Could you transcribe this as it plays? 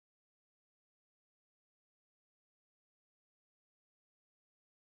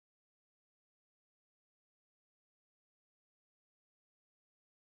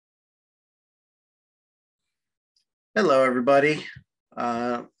Hello, everybody.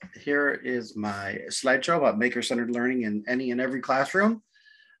 Here is my slideshow about maker-centered learning in any and every classroom.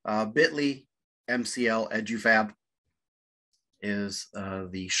 Bit.ly MCL EduFab is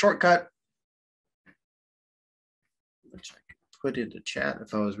the shortcut, which I can put into chat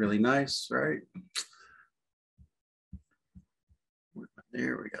if I was really nice, right?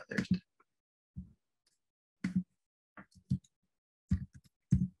 There we go. There's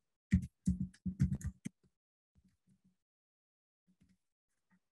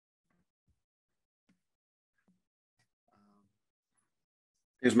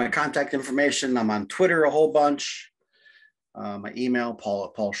Here's my contact information. I'm on Twitter a whole bunch. My email,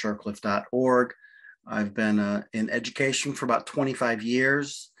 paul@paulshircliff.org. I've been in education for about 25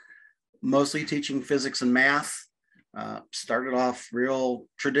 years, mostly teaching physics and math. Started off real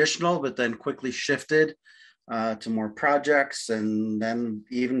traditional, but then quickly shifted to more projects and then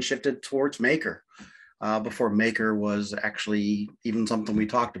even shifted towards Maker before Maker was actually even something we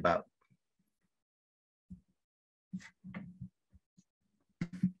talked about.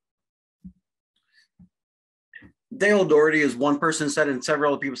 Dale Doherty is one person said, and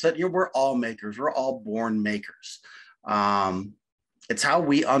several other people said, we're all makers. We're all born makers. It's how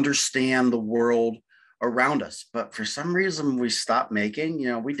we understand the world around us. But for some reason, we stopped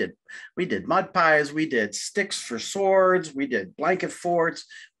making. We did mud pies, we did sticks for swords, we did blanket forts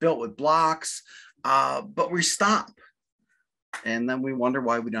built with blocks, but we stop. And then we wonder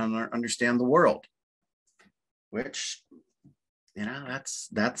why we don't understand the world, which we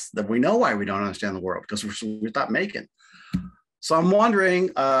know why we don't understand the world, because we stopped making. So I'm wondering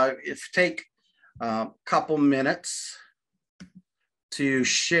if take a couple minutes to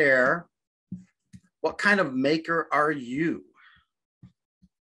share, what kind of maker are you?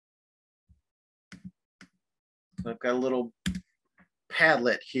 So I've got a little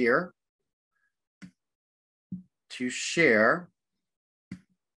Padlet here to share.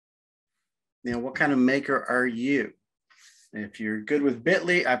 What kind of maker are you? If you're good with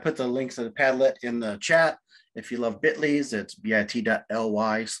Bit.ly, I put the links to the Padlet in the chat. If you love Bit.ly's, it's bit.ly/I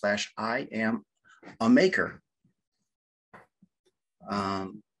am a maker.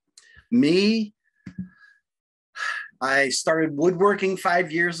 Me, I started woodworking 5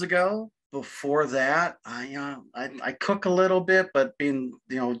 years ago. Before that, I cook a little bit, but being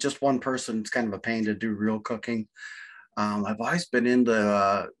just one person, it's kind of a pain to do real cooking. I've always been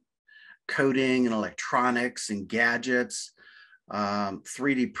into coding and electronics and gadgets.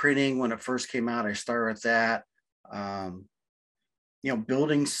 3D printing, when it first came out, I started with that.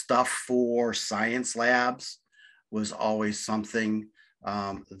 Building stuff for science labs was always something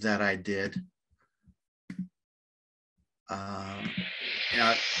that I did.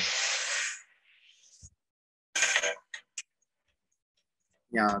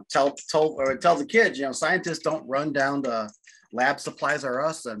 Tell the kids, scientists don't run down to Lab Supplies R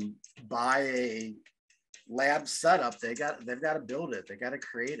Us and buy a lab setup. They've got to build it. They got to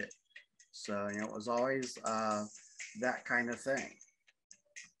create it. So it was always that kind of thing.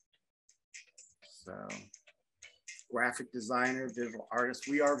 So graphic designer, visual artist,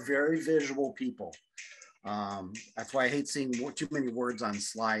 we are very visual people. That's why I hate seeing too many words on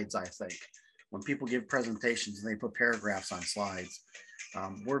slides. I think when people give presentations and they put paragraphs on slides,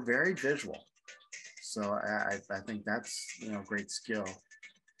 we're very visual. So I think that's a great skill.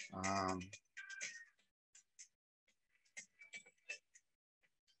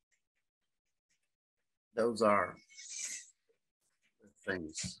 Those are the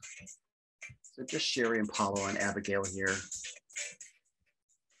things. So just Sherry and Paulo and Abigail here.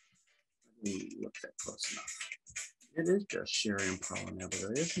 Let me look that close enough. It is just Sherry and Paulo and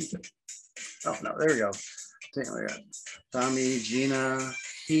Abigail, isn't it? Oh no, there we go. We got Tommy, Gina,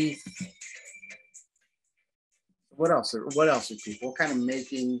 Heath. What else are people? What kind of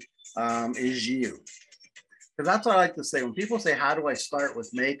making is you? Because that's what I like to say. When people say, how do I start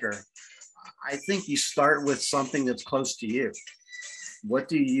with Maker? I think you start with something that's close to you. What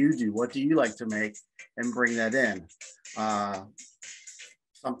do you do? What do you like to make? And bring that in.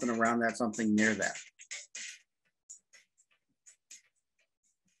 Something around that, something near that.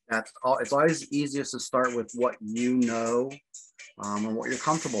 That's all. It's always easiest to start with what you know and what you're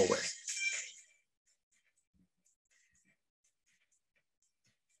comfortable with.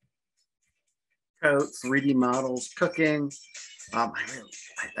 Code, 3D models, cooking. I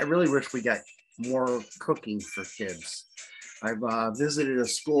really wish we got more cooking for kids. I've visited a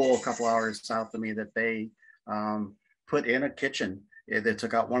school a couple hours south of me that they put in a kitchen. They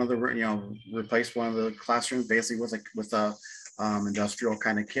took out one of the, replaced one of the classrooms basically with a industrial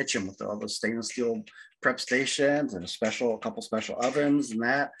kind of kitchen with all the stainless steel prep stations and a couple special ovens and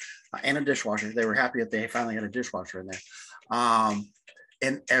that, and a dishwasher. They were happy that they finally had a dishwasher in there.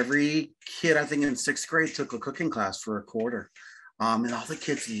 And every kid, I think in 6th grade, took a cooking class for a quarter. And all the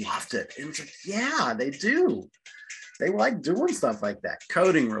kids loved it. And it's like, yeah, they do. They like doing stuff like that.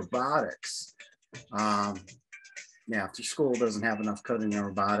 Coding, robotics. Yeah, if your school doesn't have enough coding and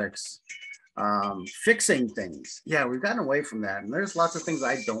robotics. Fixing things. Yeah, we've gotten away from that. And there's lots of things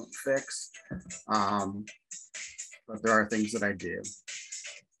I don't fix. But there are things that I do.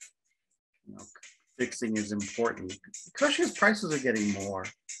 You know, fixing is important, especially as prices are getting more.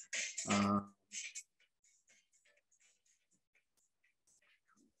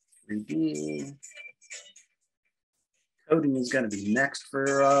 3D. Coding is going to be next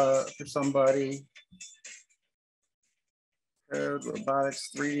for somebody. Code, robotics,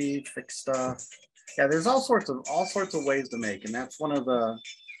 3D, fix stuff. Yeah, there's all sorts of ways to make, and that's one of the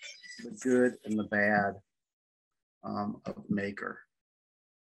good and the bad of maker.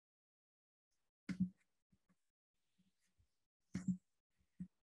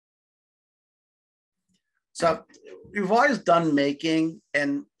 So we've always done making,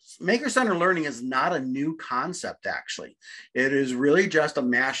 and maker-centered learning is not a new concept, actually. It is really just a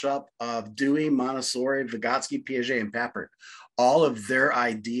mashup of Dewey, Montessori, Vygotsky, Piaget, and Papert, all of their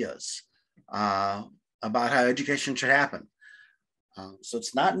ideas about how education should happen. So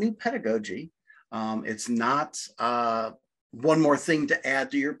it's not new pedagogy. It's not one more thing to add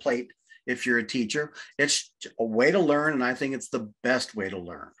to your plate if you're a teacher. It's a way to learn, and I think it's the best way to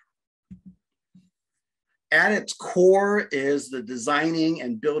learn. At its core is the designing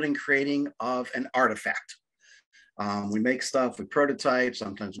and building, creating of an artifact. We make stuff, we prototype,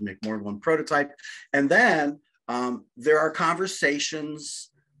 sometimes we make more than one prototype. And then there are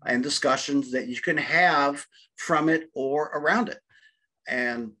conversations and discussions that you can have from it or around it.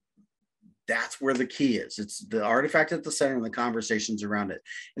 And that's where the key is. It's the artifact at the center and the conversations around it.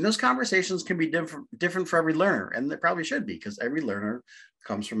 And those conversations can be different for every learner. And they probably should be, because every learner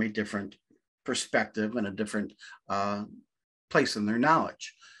comes from a different perspective and a different place in their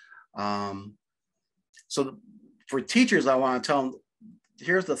knowledge. So for teachers, I want to tell them,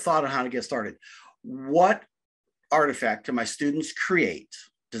 here's the thought on how to get started. What artifact can my students create,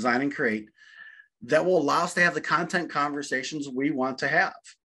 design and create, that will allow us to have the content conversations we want to have?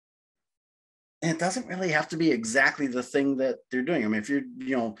 And it doesn't really have to be exactly the thing that they're doing. I mean, if you're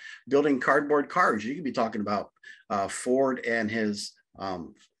building cardboard cars, you could be talking about Ford and his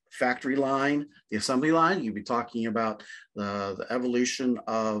factory line, the assembly line. You'd be talking about the evolution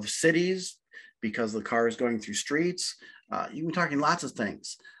of cities because the car is going through streets. You'd be talking lots of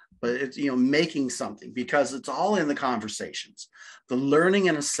things, but it's, making something, because it's all in the conversations. The learning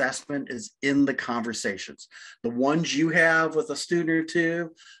and assessment is in the conversations. The ones you have with a student or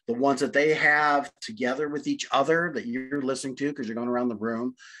two, the ones that they have together with each other that you're listening to because you're going around the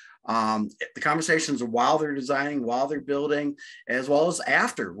room. The conversations while they're designing, while they're building, as well as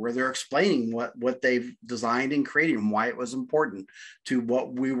after, where they're explaining what they've designed and created and why it was important to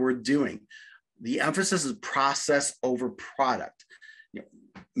what we were doing. The emphasis is process over product.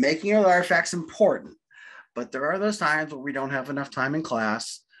 Making of the artifacts important, but there are those times where we don't have enough time in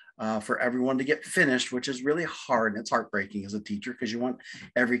class for everyone to get finished, which is really hard, and it's heartbreaking as a teacher, because you want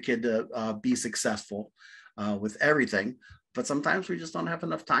every kid to be successful with everything. But sometimes we just don't have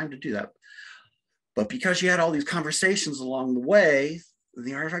enough time to do that. But because you had all these conversations along the way,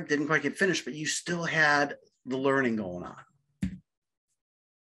 the artifact didn't quite get finished, but you still had the learning going on.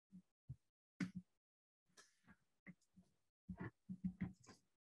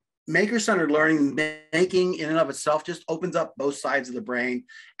 Maker-centered learning, making in and of itself, just opens up both sides of the brain,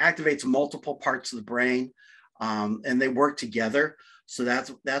 activates multiple parts of the brain, and they work together. So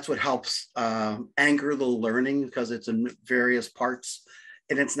that's what helps anchor the learning, because it's in various parts,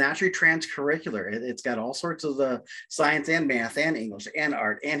 and it's naturally trans-curricular. It's got all sorts of the science and math and English and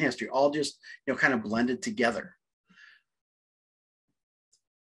art and history, all just kind of blended together.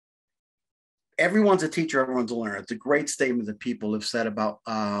 Everyone's a teacher, everyone's a learner. It's a great statement that people have said about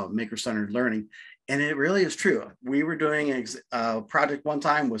maker-centered learning, and it really is true. We were doing a project one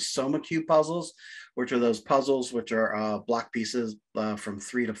time with Soma Cube puzzles, which are those puzzles which are block pieces from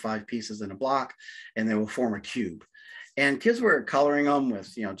 3 to 5 pieces in a block, and they will form a cube. And kids were coloring them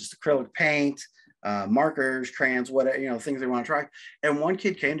with just acrylic paint, markers, crayons, whatever, things they want to try. And one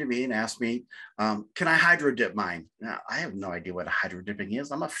kid came to me and asked me, can I hydro dip mine? Now, I have no idea what a hydro dipping is.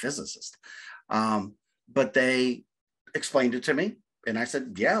 I'm a physicist. But they explained it to me, and I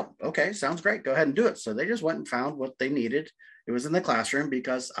said, yeah, okay, sounds great. Go ahead and do it. So they just went and found what they needed. It was in the classroom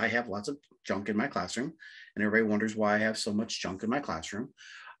because I have lots of junk in my classroom, and everybody wonders why I have so much junk in my classroom.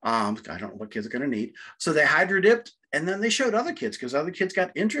 I don't know what kids are going to need. So they hydro dipped, and then they showed other kids because other kids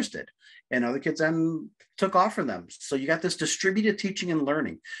got interested, and other kids then took off from them. So you got this distributed teaching and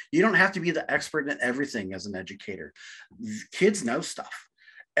learning. You don't have to be the expert in everything as an educator. Kids know stuff.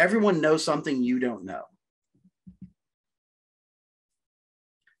 Everyone knows something you don't know.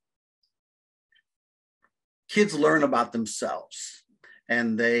 Kids learn about themselves,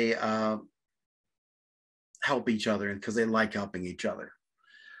 and they help each other because they like helping each other.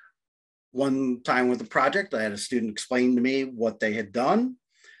 One time with the project, I had a student explain to me what they had done,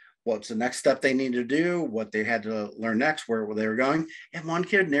 what's the next step they needed to do, what they had to learn next, where they were going. And one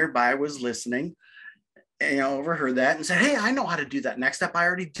kid nearby was listening, and overheard that and said, "Hey, I know how to do that next step. I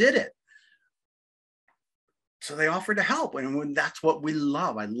already did it." So they offered to help. And that's what we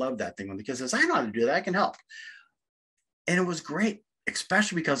love. I love that thing when the kid says, "I know how to do that. I can help." And it was great,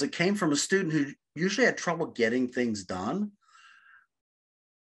 especially because it came from a student who usually had trouble getting things done.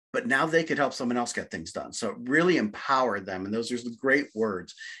 But now they could help someone else get things done. So it really empowered them. And those are the great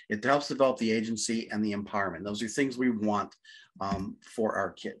words. It helps develop the agency and the empowerment. Those are things we want for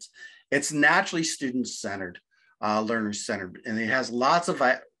our kids. It's naturally student-centered, learner-centered, and it has lots of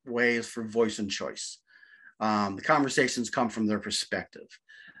ways for voice and choice. The conversations come from their perspective.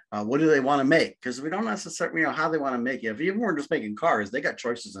 What do they want to make? Because we don't necessarily know how they want to make it. If you weren't just making cars, they got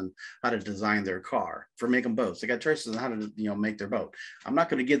choices on how to design their car. For making boats, they got choices on how to make their boat. I'm not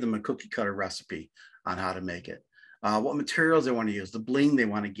going to give them a cookie cutter recipe on how to make it. What materials they want to use, the bling they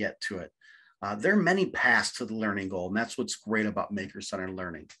want to get to it. There are many paths to the learning goal, and that's what's great about maker-centered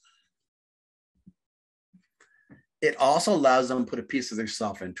learning. It also allows them to put a piece of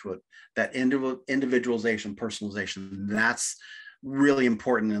themselves into it. That individualization, personalization, that's really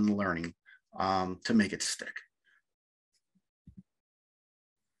important in the learning to make it stick.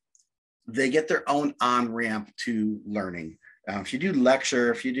 They get their own on-ramp to learning. If you do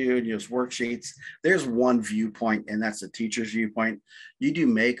lecture, if you do just worksheets, there's one viewpoint, and that's the teacher's viewpoint. You do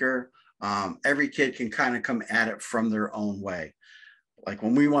maker, every kid can kind of come at it from their own way. Like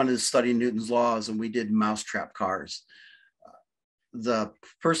when we wanted to study Newton's laws and we did mousetrap cars, the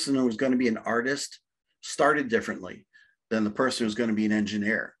person who was going to be an artist started differently than the person who's going to be an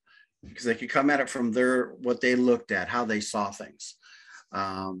engineer, because they could come at it from what they looked at, how they saw things.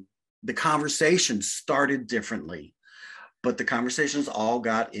 The conversations started differently, but the conversations all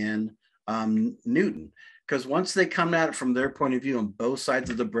got in Newton, because once they come at it from their point of view and both sides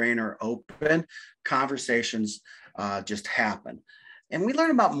of the brain are open, conversations just happen. And we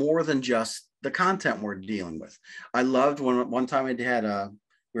learn about more than just the content we're dealing with. I loved when one time we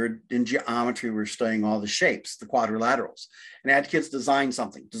were in geometry, we were studying all the shapes, the quadrilaterals, and I had kids design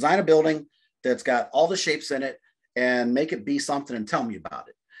something, design a building that's got all the shapes in it and make it be something and tell me about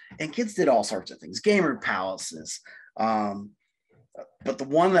it. And kids did all sorts of things, gamer palaces. But the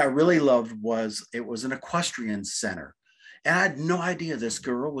one that I really loved was, it was an equestrian center. And I had no idea this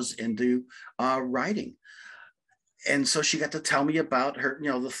girl was into writing. And so she got to tell me about her,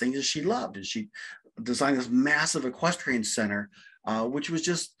 the things that she loved. And she designed this massive equestrian center, which was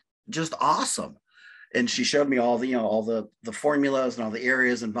just awesome. And she showed me all the formulas and all the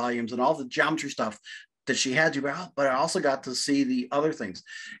areas and volumes and all the geometry stuff that she had to, but I also got to see the other things.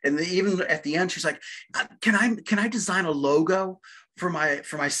 And even at the end, she's like, can I design a logo for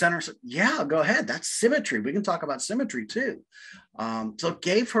my center? So, yeah, go ahead. That's symmetry. We can talk about symmetry too. So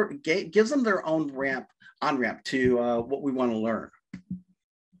it gives them their own on-ramp to what we want to learn.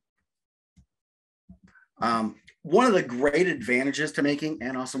 One of the great advantages to making,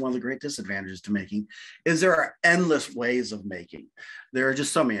 and also one of the great disadvantages to making, is there are endless ways of making. There are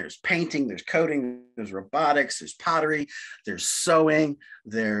just so many. There's painting, there's coding, there's robotics, there's pottery, there's sewing,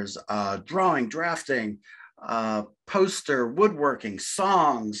 there's drawing, drafting, poster, woodworking,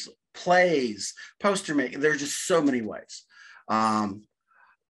 songs, plays, poster making. There's just so many ways.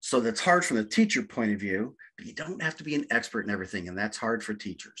 So that's hard from the teacher point of view, but you don't have to be an expert in everything, and that's hard for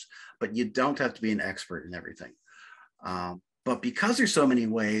teachers, but you don't have to be an expert in everything. But because there's so many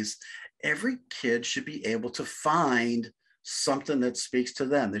ways, every kid should be able to find something that speaks to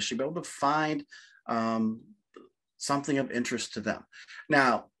them. They should be able to find something of interest to them.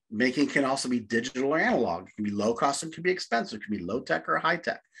 Now, making can also be digital or analog. It can be low cost, it can be expensive, it can be low tech or high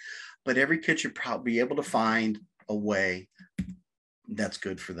tech, but every kid should probably be able to find a way that's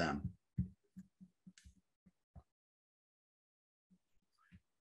good for them.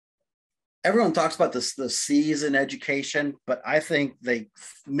 Everyone talks about the C's in education, but I think they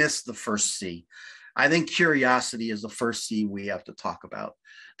miss the first C. I think curiosity is the first C we have to talk about.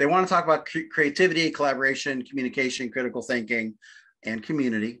 They want to talk about creativity, collaboration, communication, critical thinking, and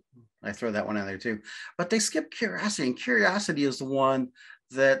community. I throw that one in there too. But they skip curiosity, and curiosity is the one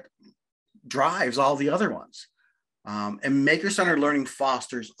that drives all the other ones. And maker-centered learning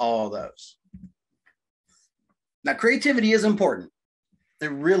fosters all of those. Now, creativity is important.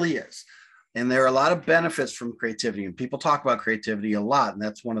 It really is. And there are a lot of benefits from creativity, and people talk about creativity a lot, and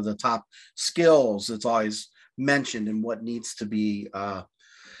that's one of the top skills that's always mentioned and what needs to be,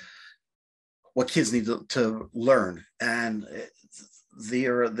 what kids need to learn. And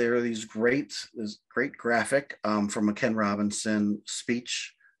there are this great graphic from a Ken Robinson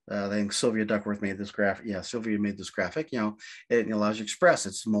speech. I think Sylvia Duckworth made this graphic. Yeah, Sylvia made this graphic. It allows you to express.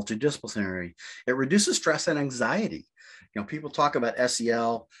 It's multidisciplinary. It reduces stress and anxiety. People talk about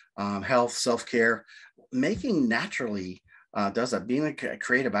SEL, health, self-care. Making naturally does that. Being a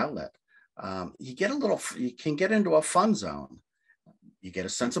creative outlet, you can get into a fun zone. You get a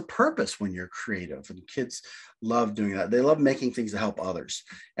sense of purpose when you're creative, and kids love doing that. They love making things to help others,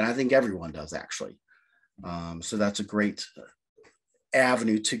 and I think everyone does actually. So that's a great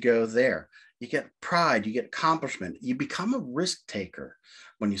avenue to go there. You get pride, you get accomplishment, you become a risk taker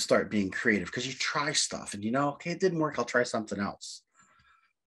when you start being creative, because you try stuff and okay, it didn't work, I'll try something else.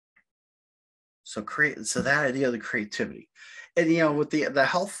 So that idea of the creativity, and with the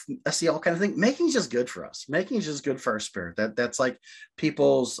health SEL kind of thing, making is just good for us. Making is just good for our spirit. That's like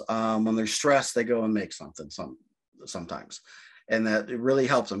people's when they're stressed, they go and make something sometimes, and that it really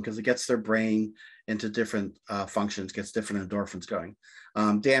helps them because it gets their brain into different functions, gets different endorphins going.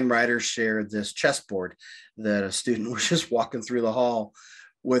 Dan Ryder shared this chessboard that a student was just walking through the hall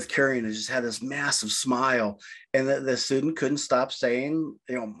with carrying, and just had this massive smile, and the student couldn't stop saying,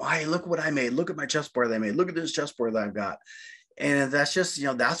 "My, look what I made! Look at my chessboard I made! Look at this chessboard that I've got!" And that's just,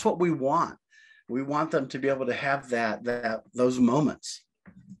 that's what we want. We want them to be able to have those moments.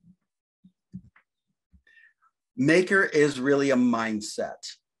 Maker is really a mindset.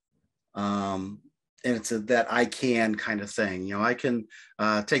 And it's that I can kind of thing. I can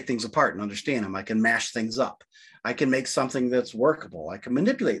take things apart and understand them. I can mash things up. I can make something that's workable. I can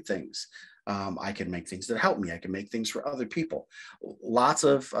manipulate things. I can make things that help me. I can make things for other people. Lots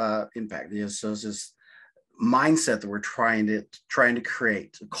of impact. So it's this mindset that we're trying to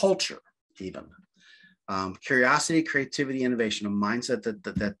create, a culture even. Curiosity, creativity, innovation, a mindset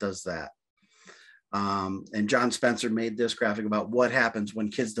that does that. And John Spencer made this graphic about what happens when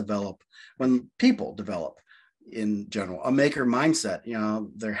people develop in general. A maker mindset,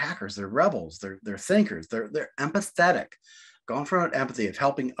 they're hackers, they're rebels, they're thinkers, they're empathetic, going for an empathy of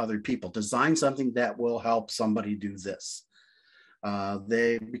helping other people, design something that will help somebody do this.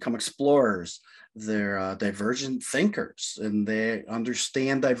 They become explorers, they're divergent thinkers, and they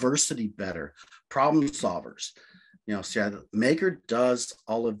understand diversity better, problem solvers. So maker does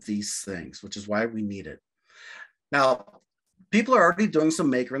all of these things, which is why we need it. Now, people are already doing some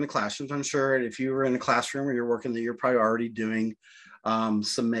maker in the classrooms. I'm sure if you were in a classroom or you're working there, you're probably already doing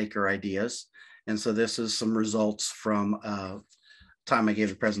some maker ideas. And so this is some results from time I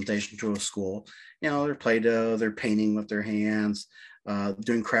gave a presentation to a school. They're Play-Doh, they're painting with their hands,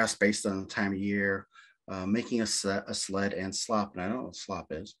 doing crafts based on the time of year, making a sled and slop. And I don't know what slop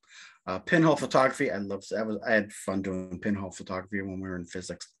is. Pinhole photography. I had fun doing pinhole photography when we were in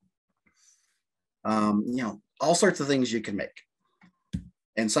physics. All sorts of things you can make.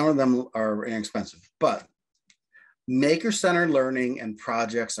 And some of them are inexpensive, but maker-centered learning and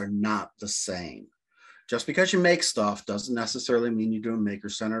projects are not the same. Just because you make stuff doesn't necessarily mean you're doing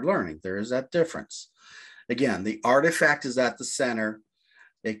maker-centered learning. There is that difference. Again, the artifact is at the center.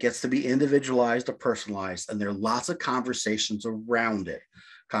 It gets to be individualized or personalized, and there are lots of conversations around it.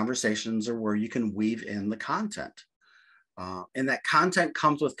 Conversations are where you can weave in the content. And that content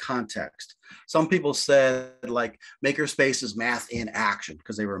comes with context. Some people said like Makerspace is math in action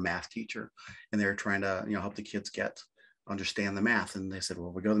because they were a math teacher and they were trying to help the kids understand the math. And they said,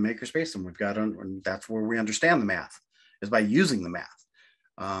 well, we go to Makerspace and that's where we understand the math, is by using the math.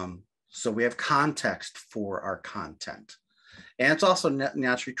 So we have context for our content. And it's also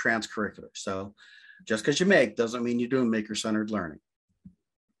naturally trans-curricular. So just because you make doesn't mean you're doing maker-centered learning.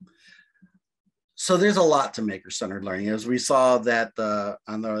 So there's a lot to maker-centered learning, as we saw that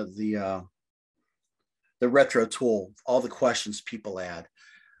on the retro tool, all the questions people add.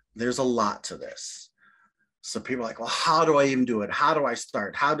 There's a lot to this. So people are like, well, how do I even do it? How do I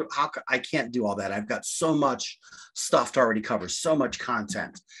start? I can't do all that. I've got so much stuff to already cover, so much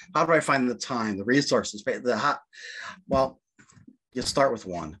content. How do I find the time, the resources? Well, you start with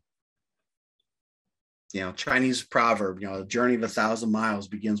one. Chinese proverb, a journey of 1,000 miles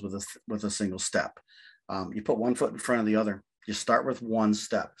begins with a single step. You put one foot in front of the other. You start with one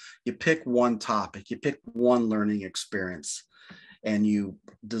step. You pick one topic. You pick one learning experience, and you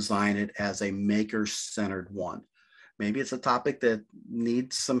design it as a maker-centered one. Maybe it's a topic that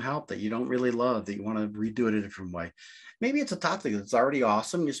needs some help that you don't really love, that you want to redo it a different way. Maybe it's a topic that's already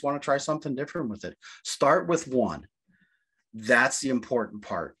awesome. You just want to try something different with it. Start with one. That's the important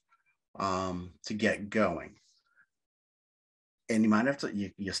part to get going. And you might have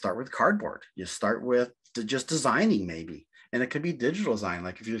to, you start with cardboard. You start with just designing maybe. And it could be digital design.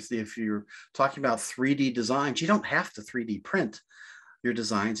 Like if you're talking about 3D designs, you don't have to 3D print your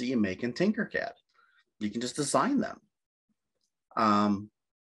designs that you make in Tinkercad. You can just design them. Now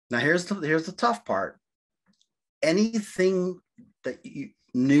here's the tough part. Anything that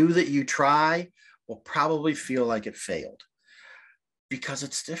you try will probably feel like it failed because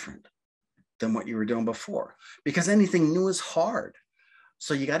it's different than what you were doing before, because anything new is hard.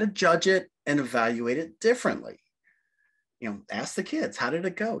 So you got to judge it and evaluate it differently. Ask the kids, how did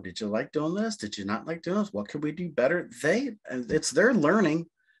it go? Did you like doing this? Did you not like doing this? What could we do better? It's their learning.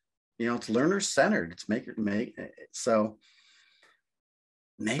 It's learner-centered. It's make. So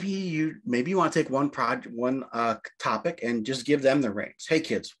maybe you want to take one topic and just give them the reins. Hey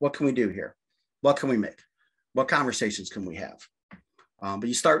kids, what can we do here? What can we make? What conversations can we have? But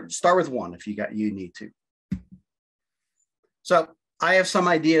you start with one if you need to. So I have some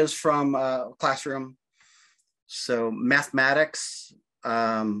ideas from classroom. So mathematics,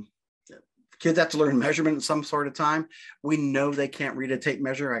 kids have to learn measurement in some sort of time. We know they can't read a tape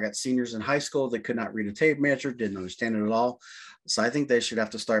measure. I got seniors in high school that could not read a tape measure, didn't understand it at all. So I think they should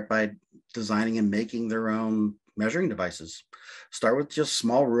have to start by designing and making their own measuring devices. Start with just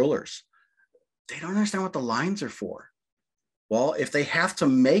small rulers. They don't understand what the lines are for. Well, if they have to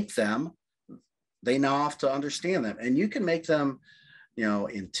make them, they now have to understand them. And you can make them,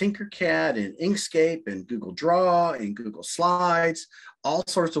 in Tinkercad, in Inkscape, in Google Draw, in Google Slides, all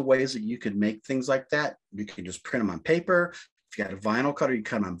sorts of ways that you could make things like that. You can just print them on paper. If you got a vinyl cutter, you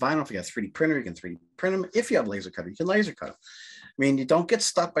cut them on vinyl. If you got a 3D printer, you can 3D print them. If you have a laser cutter, you can laser cut them. I mean, you don't get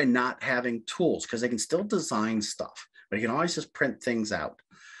stuck by not having tools because they can still design stuff, but you can always just print things out.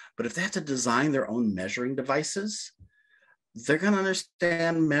 But if they have to design their own measuring devices, they're going to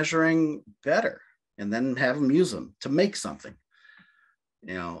understand measuring better and then have them use them to make something.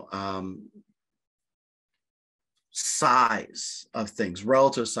 Size of things,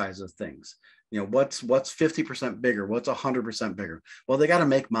 relative size of things. What's 50% bigger? What's 100% bigger? Well, they got to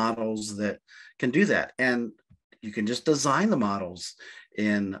make models that can do that. And you can just design the models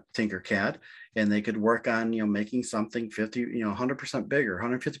in Tinkercad, and they could work on, making something 100% bigger,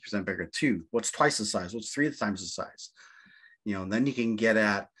 150% bigger, too. What's twice the size? What's 3 times the size? And then you can get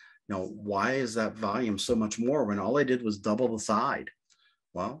at, why is that volume so much more when all I did was double the side?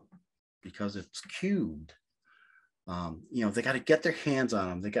 Well, because it's cubed. They got to get their hands on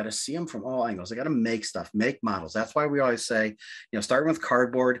them. They got to see them from all angles. They got to make stuff, make models. That's why we always say, starting with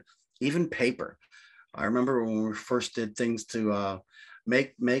cardboard, even paper. I remember when we first did things to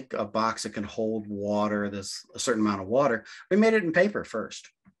make a box that can hold water, a certain amount of water. We made it in paper first.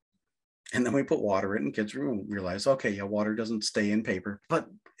 And then we put water in, and kids realized, okay, yeah, water doesn't stay in paper, but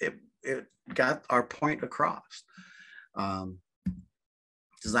it got our point across.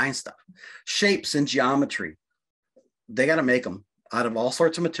 Design stuff. Shapes and geometry. They got to make them out of all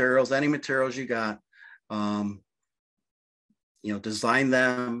sorts of materials, any materials you got. Design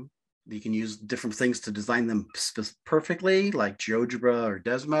them. You can use different things to design them perfectly, like GeoGebra or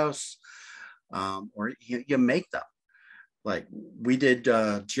Desmos, or you make them. Like we did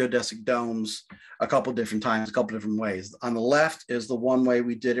geodesic domes a couple different times, a couple different ways. On the left is the one way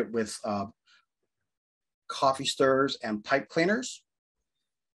we did it with coffee stirrers and pipe cleaners.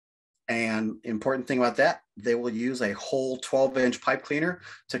 And important thing about that, they will use a whole 12-inch pipe cleaner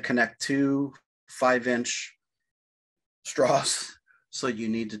to connect 2 5-inch straws. So you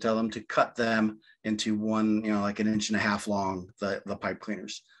need to tell them to cut them into one, like 1.5 inches long, the pipe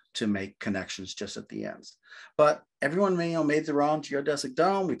cleaners, to make connections just at the ends. But everyone made their own geodesic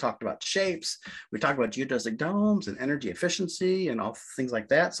dome. We talked about shapes. We talked about geodesic domes and energy efficiency and all things like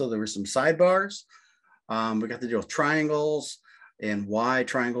that. So there were some sidebars. We got to deal with triangles and why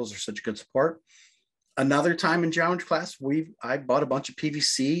triangles are such good support. Another time in geometry class, I bought a bunch of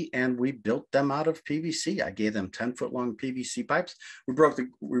PVC and we built them out of PVC. I gave them 10-foot long PVC pipes. We broke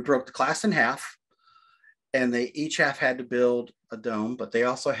the class in half, and they each half had to build a dome, but they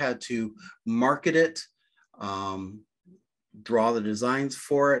also had to market it, draw the designs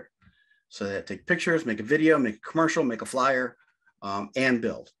for it. So they had to take pictures, make a video, make a commercial, make a flyer, and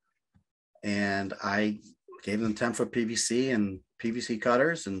build. And I gave them 10-foot PVC and PVC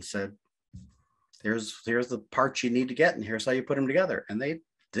cutters and said, here's the parts you need to get, and here's how you put them together. And they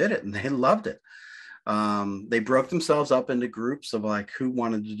did it, and they loved it. They broke themselves up into groups of like who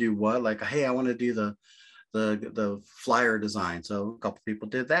wanted to do what. Like, hey, I want to do the flyer design. So a couple people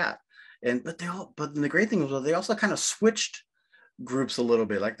did that. And but the great thing was they also kind of switched groups a little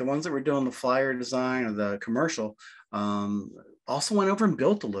bit. Like the ones that were doing the flyer design or the commercial also went over and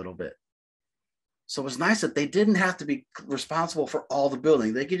built a little bit. So it was nice that they didn't have to be responsible for all the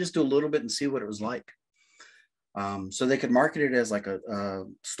building. They could just do a little bit and see what it was like. So they could market it as like a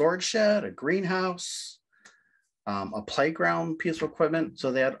storage shed, a greenhouse, a playground piece of equipment.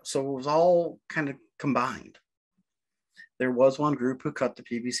 So it was all kind of combined. There was one group who cut the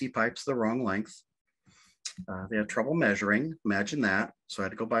PVC pipes the wrong length. They had trouble measuring. Imagine that. So I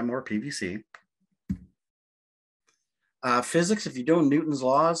had to go buy more PVC. Physics, if you're doing Newton's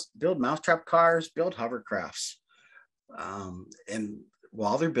laws, build mousetrap cars, build hovercrafts. And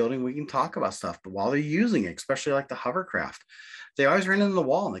while they're building, we can talk about stuff, but while they're using it, especially like the hovercraft, they always ran into the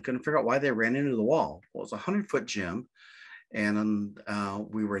wall and they couldn't figure out why they ran into the wall. Well, it was a 100-foot gym, and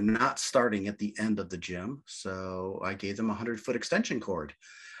we were not starting at the end of the gym. So I gave them a 100-foot extension cord,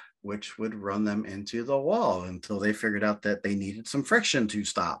 which would run them into the wall until they figured out that they needed some friction to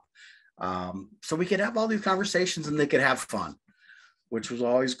stop. So we could have all these conversations and they could have fun, which was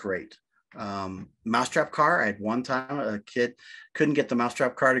always great. Mousetrap car, I had one time a kid couldn't get the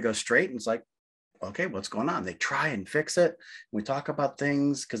mousetrap car to go straight, and it's like, okay, what's going on? They try and fix it. We talk about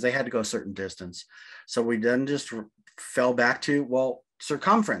things because they had to go a certain distance. So we then just fell back to, well,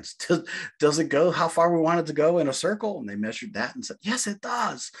 circumference. Does it go how far we want it to go in a circle? And they measured that and said, yes, it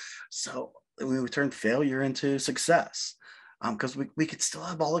does. So we turned failure into success. Because we could still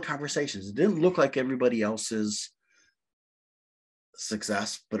have all the conversations. It didn't look like everybody else's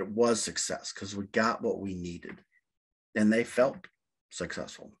success, but it was success because we got what we needed and they felt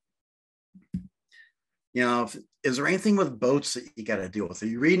successful. You know, is there anything with boats that you got to deal with? Are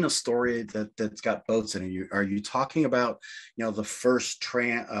you reading a story that's got boats in it? Are you talking about, you know, the first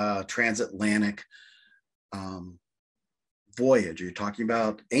transatlantic voyage? Are you talking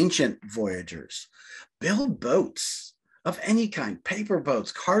about ancient voyagers? Build boats of any kind, paper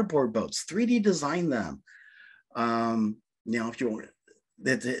boats, cardboard boats, 3D design them. You know, if you want,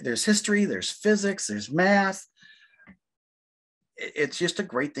 there's history, there's physics, there's math. It's just a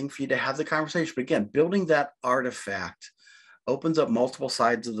great thing for you to have the conversation. But again, building that artifact opens up multiple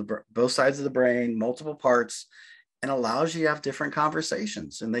sides of both sides of the brain, multiple parts, and allows you to have different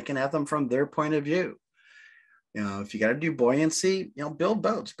conversations, and they can have them from their point of view. You know, if you got to do buoyancy, you know, build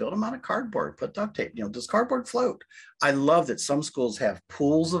boats, build them out of cardboard, put duct tape. You know, does cardboard float? I love that some schools have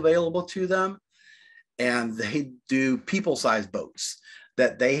pools available to them, and they do people-sized boats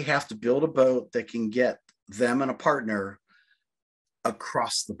that they have to build a boat that can get them and a partner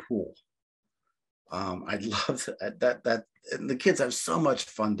across the pool. I love that. And the kids have so much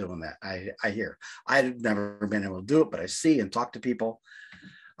fun doing that. I hear. I've never been able to do it, but I see and talk to people.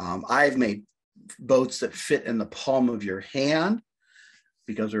 I've made boats that fit in the palm of your hand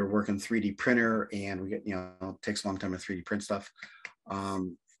because we were working 3D printer, and we get, you know, it takes a long time to 3D print stuff.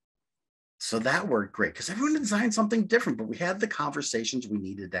 So that worked great because everyone designed something different, but we had the conversations we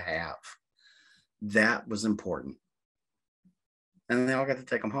needed to have. That was important. And they all got to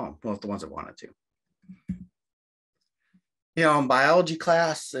take them home. Well, the ones that wanted to. You know, in biology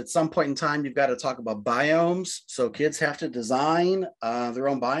class, at some point in time, you've got to talk about biomes. So kids have to design their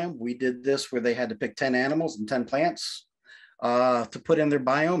own biome. We did this where they had to pick 10 animals and 10 plants to put in their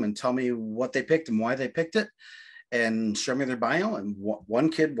biome and tell me what they picked and why they picked it and show me their biome. And one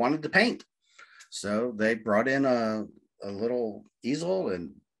kid wanted to paint. So they brought in a little easel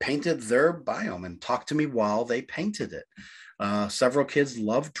and painted their biome and talked to me while they painted it. Several kids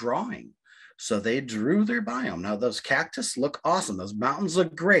love drawing. So they drew their biome. Now those cactus look awesome. Those mountains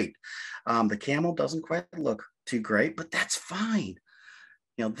look great. The camel doesn't quite look too great, but that's fine.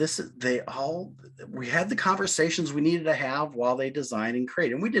 You know, we had the conversations we needed to have while they designed and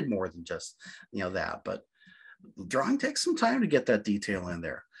create. And we did more than just, you know, that, but drawing takes some time to get that detail in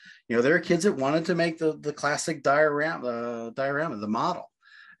there. You know, there are kids that wanted to make the classic diorama, the model.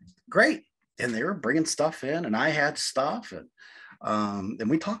 Great. And they were bringing stuff in, and I had stuff, and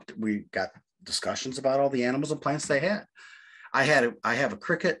we got discussions about all the animals and plants they had. I have a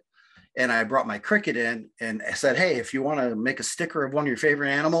cricket, and I brought my cricket in and I said, hey, if you want to make a sticker of one of your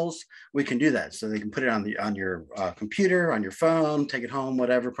favorite animals, we can do that. So they can put it on your computer, on your phone, take it home,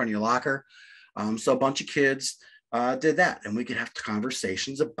 whatever, put it in your locker. So a bunch of kids did that, and we could have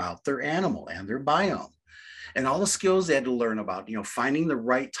conversations about their animal and their biome. and all the skills they had to learn about, finding the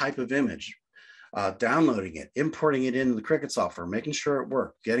right type of image, downloading it, importing it into the Cricut software, making sure it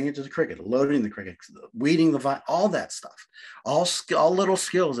worked, getting it to the Cricut, loading the Cricut, weeding the vine, all that stuff, all little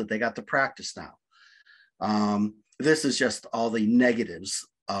skills that they got to practice now. This is just all the negatives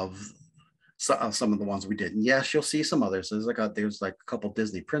of some of the ones we did. And yes, you'll see some others. There's like a couple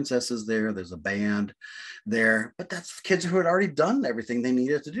Disney princesses there. There's a band there, but that's kids who had already done everything they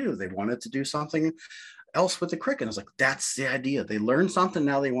needed to do. They wanted to do something else with the Cricut. It's like, that's the idea. They learned something.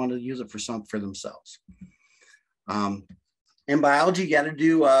 Now they want to use it for themselves. In biology, you got to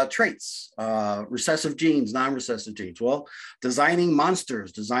do traits, recessive genes, non-recessive genes. Well, designing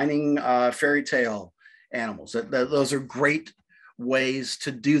monsters, designing fairy tale animals. Those are great ways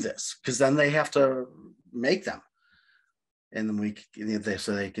to do this, because then they have to make them, and then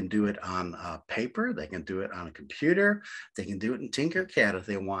so they can do it on paper, they can do it on a computer, they can do it in Tinkercad if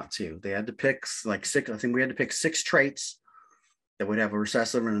they want to. They had to pick like six. I think we had to pick 6 traits that would have a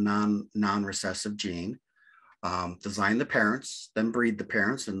recessive and a non-recessive gene. Design the parents, then breed the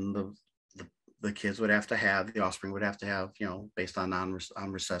parents, and the kids would have to have, the offspring would have to have, based on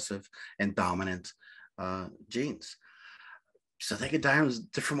non-recessive and dominant genes. So they could die in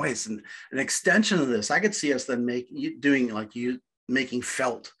different ways. And an extension of this, I could see us then making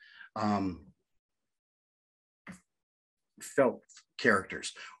felt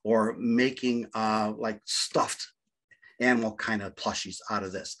characters, or making like stuffed animal kind of plushies out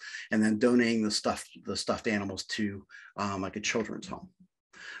of this, and then donating the stuffed animals to like a children's home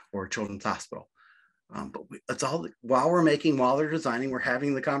or a children's hospital. But it's all while they're designing, we're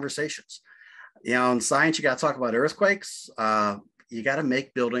having the conversations. In science, you got to talk about earthquakes. You got to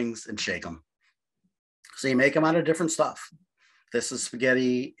make buildings and shake them. So you make them out of different stuff. This is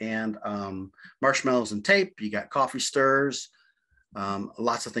spaghetti and marshmallows and tape. You got coffee stirs,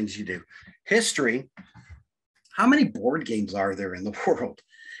 lots of things you do. History, how many board games are there in the world?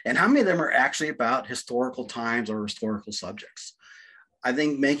 And how many of them are actually about historical times or historical subjects? I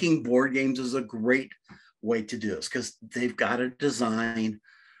think making board games is a great way to do this, because they've got to design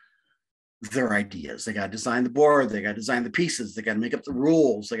their ideas. They got to design the board, they got to design the pieces, they got to make up the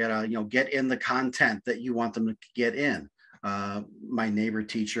rules, they got to get in the content that you want them to get in. My neighbor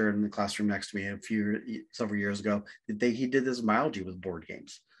teacher in the classroom next to me several years ago, he did this biology with board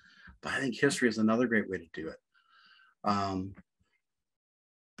games. But I think history is another great way to do it. All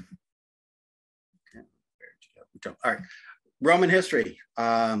right, Roman history.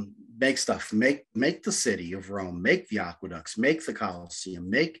 Make stuff, make the city of Rome, make the aqueducts, make the Colosseum,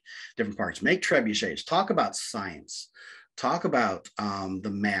 make different parts, make trebuchets, talk about science, talk about the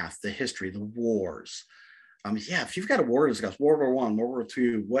math, the history, the wars. If you've got a war to discuss, World War I, World War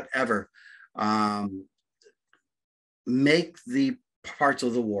II, whatever, make the parts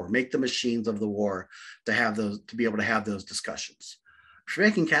of the war, make the machines of the war to be able to have those discussions. If you're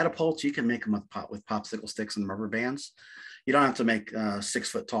making catapults, you can make them with popsicle sticks and rubber bands. You don't have to make 6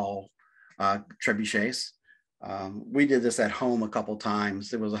 foot tall trebuchets. We did this at home a couple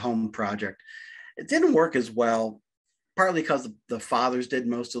times. It was a home project. It didn't work as well, partly because the fathers did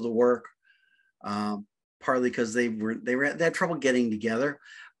most of the work, partly because they had trouble getting together.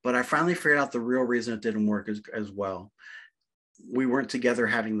 But I finally figured out the real reason it didn't work as well. We weren't together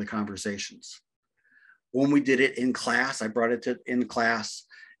having the conversations. When we did it in class, I brought it in class,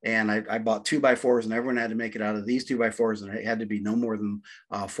 and I bought 2x4s, and everyone had to make it out of these 2x4s, and it had to be no more than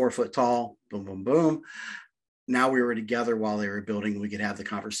 4 foot tall. Boom, boom, boom. Now we were together while they were building. We could have the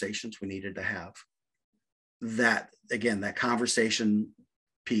conversations we needed to have. That, again, that conversation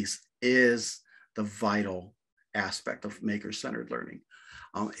piece is the vital aspect of maker-centered learning.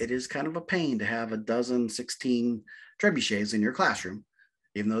 It is kind of a pain to have 16 trebuchets in your classroom.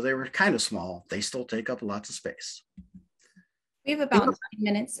 Even though they were kind of small, they still take up lots of space. We have about 9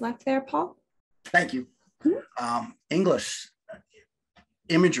 minutes left there, Paul. Thank you. English,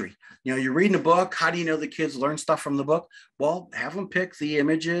 imagery. You're reading a book. How do you know the kids learn stuff from the book? Well, have them pick the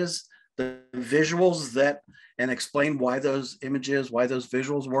images, the visuals and explain why those images, why those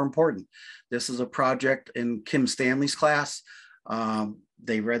visuals were important. This is a project in Kim Stanley's class.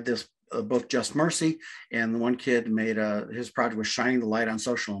 They read this book, Just Mercy, and the one kid made his project was shining the light on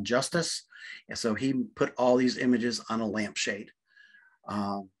social injustice, and so he put all these images on a lampshade.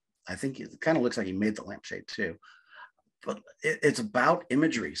 I think it kind of looks like he made the lampshade too, but it's about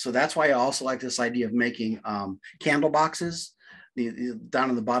imagery. So that's why I also like this idea of making candle boxes. Down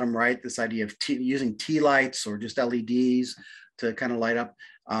in the bottom right, this idea of using tea lights or just LEDs to kind of light up.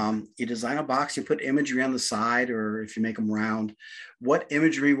 You design a box, you put imagery on the side, or if you make them round, what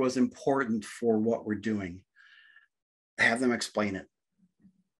imagery was important for what we're doing. Have them explain it.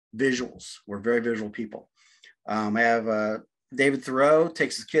 Visuals, we're very visual people. I have David Thoreau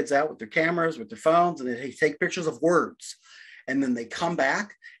takes his kids out with their cameras, with their phones, and they take pictures of words. And then they come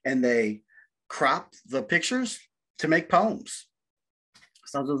back and they crop the pictures to make poems.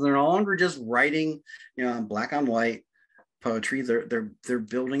 So they're no longer just writing, black on white poetry. They're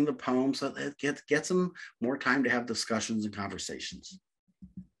building the poems so that it gets them more time to have discussions and conversations.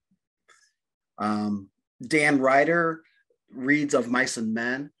 Dan Ryder reads Of Mice and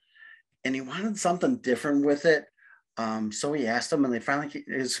Men, and he wanted something different with it. So he asked them, and they finally,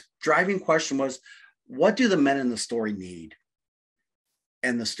 his driving question was, what do the men in the story need?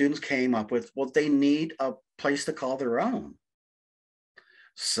 And the students came up with, well, they need a place to call their own.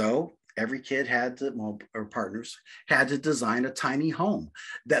 So every kid had to, or partners had to design a tiny home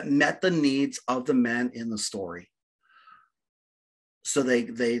that met the needs of the men in the story. So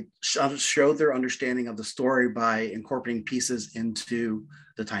they showed their understanding of the story by incorporating pieces into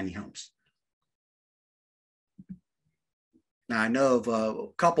the tiny homes. Now I know of a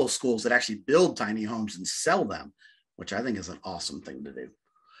couple of schools that actually build tiny homes and sell them, which I think is an awesome thing to do.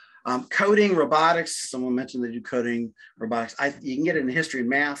 Coding, robotics, someone mentioned they do coding, robotics. You can get it in history and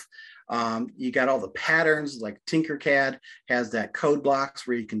math. You got all the patterns, like Tinkercad has that code blocks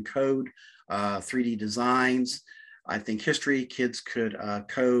where you can code 3D designs. I think history kids could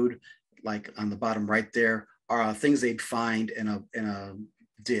code, like on the bottom right there, are things they'd find in a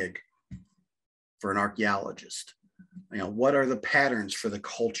dig for an archaeologist. What are the patterns for the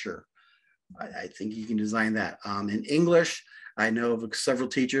culture? I think you can design that. In English, I know of several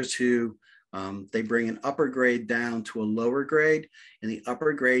teachers who they bring an upper grade down to a lower grade, and the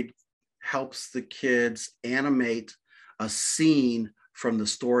upper grade helps the kids animate a scene from the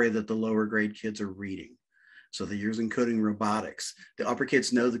story that the lower grade kids are reading. So they're using coding robotics. The upper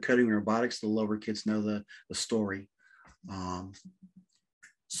kids know the coding robotics, the lower kids know the story.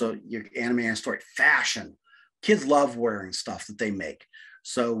 So you're animating a story. Fashion. Kids love wearing stuff that they make.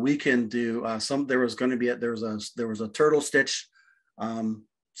 So we can do there was a turtle stitch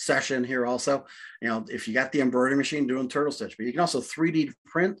session here also. If you got the embroidery machine, doing turtle stitch, but you can also 3D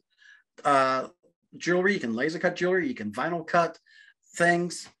print jewelry. You can laser cut jewelry. You can vinyl cut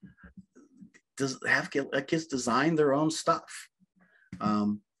things. Have kids design their own stuff.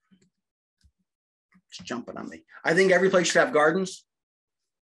 It's jumping on me. I think every place should have gardens,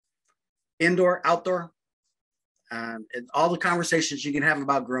 indoor, outdoor. And all the conversations you can have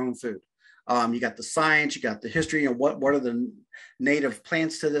about growing food. You got the science, you got the history, what are the native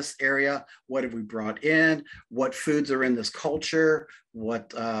plants to this area? What have we brought in? What foods are in this culture?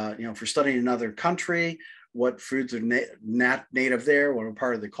 What, if you're studying another country, what foods are not native there? What are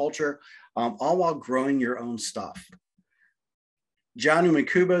part of the culture? All while growing your own stuff. John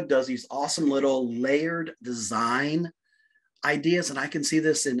Umakuba does these awesome little layered design ideas, and I can see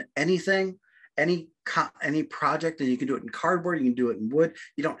this in anything. Any project, and you can do it in cardboard, you can do it in wood.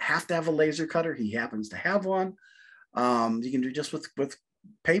 You don't have to have a laser cutter. He happens to have one. You can do just with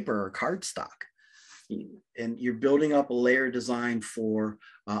paper or cardstock. And you're building up a layer design for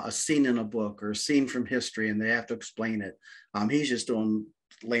a scene in a book or a scene from history, and they have to explain it. He's just doing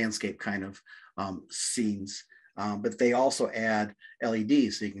landscape kind of scenes, but they also add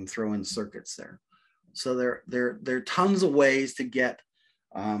LEDs so you can throw in circuits there. So there are tons of ways to get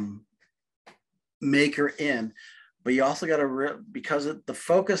maker in, but you also got to, because the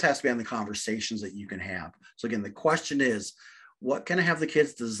focus has to be on the conversations that you can have. So again, the question is, what can I have the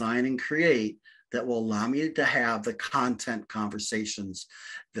kids design and create that will allow me to have the content conversations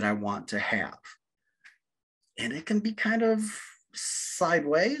that I want to have? And it can be kind of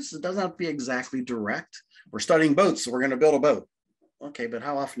sideways. It doesn't have to be exactly direct. We're studying boats, so we're going to build a boat. Okay, but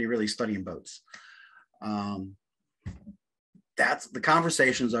how often are you really studying boats? That's the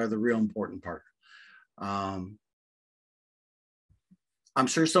conversations are the real important part. I'm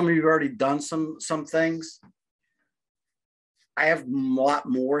sure some of you have already done some things. I have a lot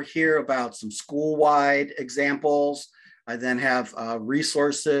more here about some school-wide examples. I then have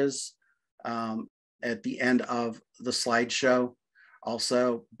resources at the end of the slideshow,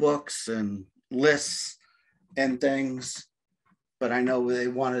 also books and lists and things. But I know they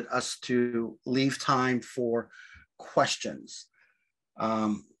wanted us to leave time for questions.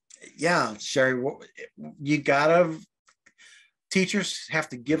 Yeah, Sherry, teachers have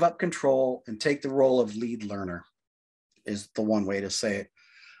to give up control and take the role of lead learner is the one way to say it.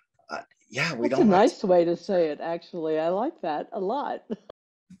 Yeah, That's a nice way to say it, actually. I like that a lot.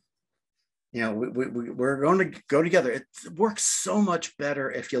 We're going to go together. It works so much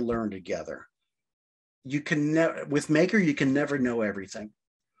better if you learn together. You can never, with Maker, you can never know everything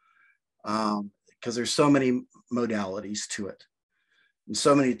because there's so many modalities to it. And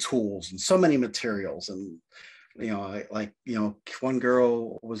so many tools and so many materials. And one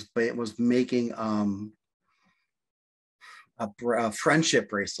girl was making a friendship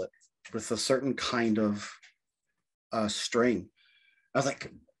bracelet with a certain kind of string. I was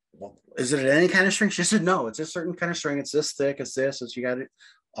like, well, is it any kind of string? She said, no, it's a certain kind of string. It's this thick, it's this, you got it.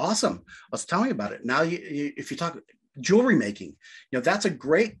 Awesome. Let's tell me about it. Now, if you talk jewelry making, that's a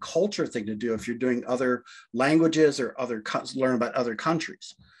great culture thing to do if you're doing other languages or learn about other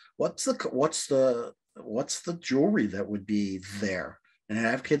countries. What's the jewelry that would be there, and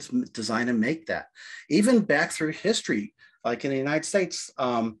have kids design and make that. Even back through history, like in the United States,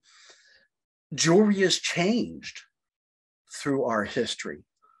 jewelry has changed through our history.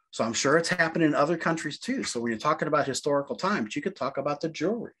 So I'm sure it's happened in other countries too. So when you're talking about historical times, you could talk about the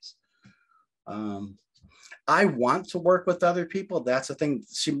jewelries. I want to work with other people. That's the thing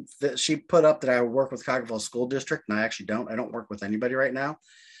she put up, that I work with Cuyahoga School District, and I actually don't. I don't work with anybody right now.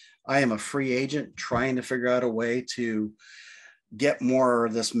 I am a free agent trying to figure out a way to get more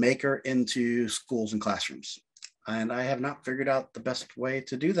of this maker into schools and classrooms. And I have not figured out the best way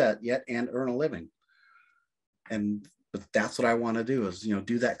to do that yet and earn a living. But that's what I want to do, is,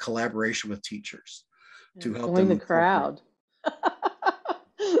 do that collaboration with teachers to help them. Join the crowd.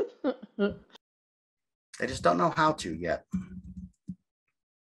 I just don't know how to yet.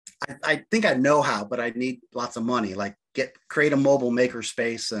 I think I know how, but I need lots of money, like create a mobile maker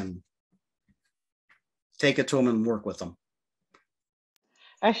space and take it to them and work with them.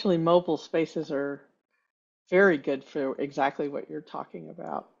 Actually, mobile spaces are very good for exactly what you're talking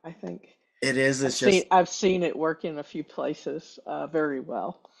about, I think. It is. I've seen it work in a few places very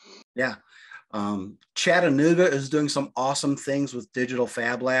well. Yeah. Chattanooga is doing some awesome things with digital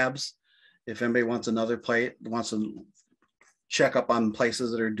fab labs. If anybody wants wants to check up on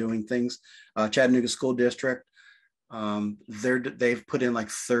places that are doing things, Chattanooga School District, they've put in like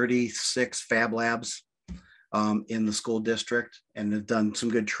 36 fab labs in the school district, and have done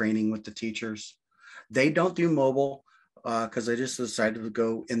some good training with the teachers. They don't do mobile because they just decided to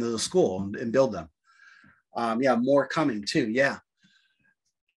go into the school and build them. More coming too. Yeah.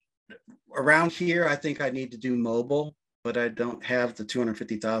 Around here, I think I need to do mobile, but I don't have the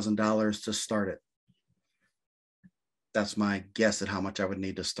 $250,000 to start it. That's my guess at how much I would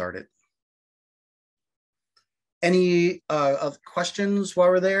need to start it. Any other questions while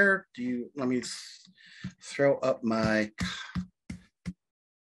we're there? Let me throw up my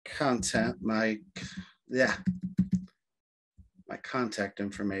content, my contact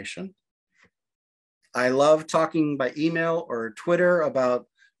information. I love talking by email or Twitter about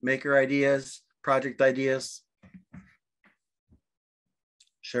maker ideas, project ideas,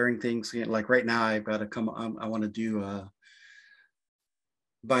 sharing things. Like right now, I've got to I want to do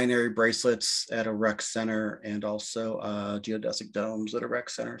binary bracelets at a rec center, and also geodesic domes at a rec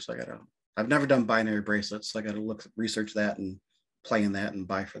center. So I've never done binary bracelets, so I got to research that and play in that and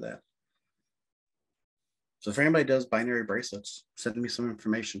buy for that. So if anybody does binary bracelets, send me some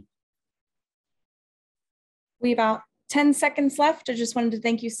information. We about 10 seconds left. I just wanted to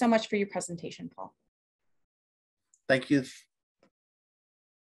thank you so much for your presentation, Paul. Thank you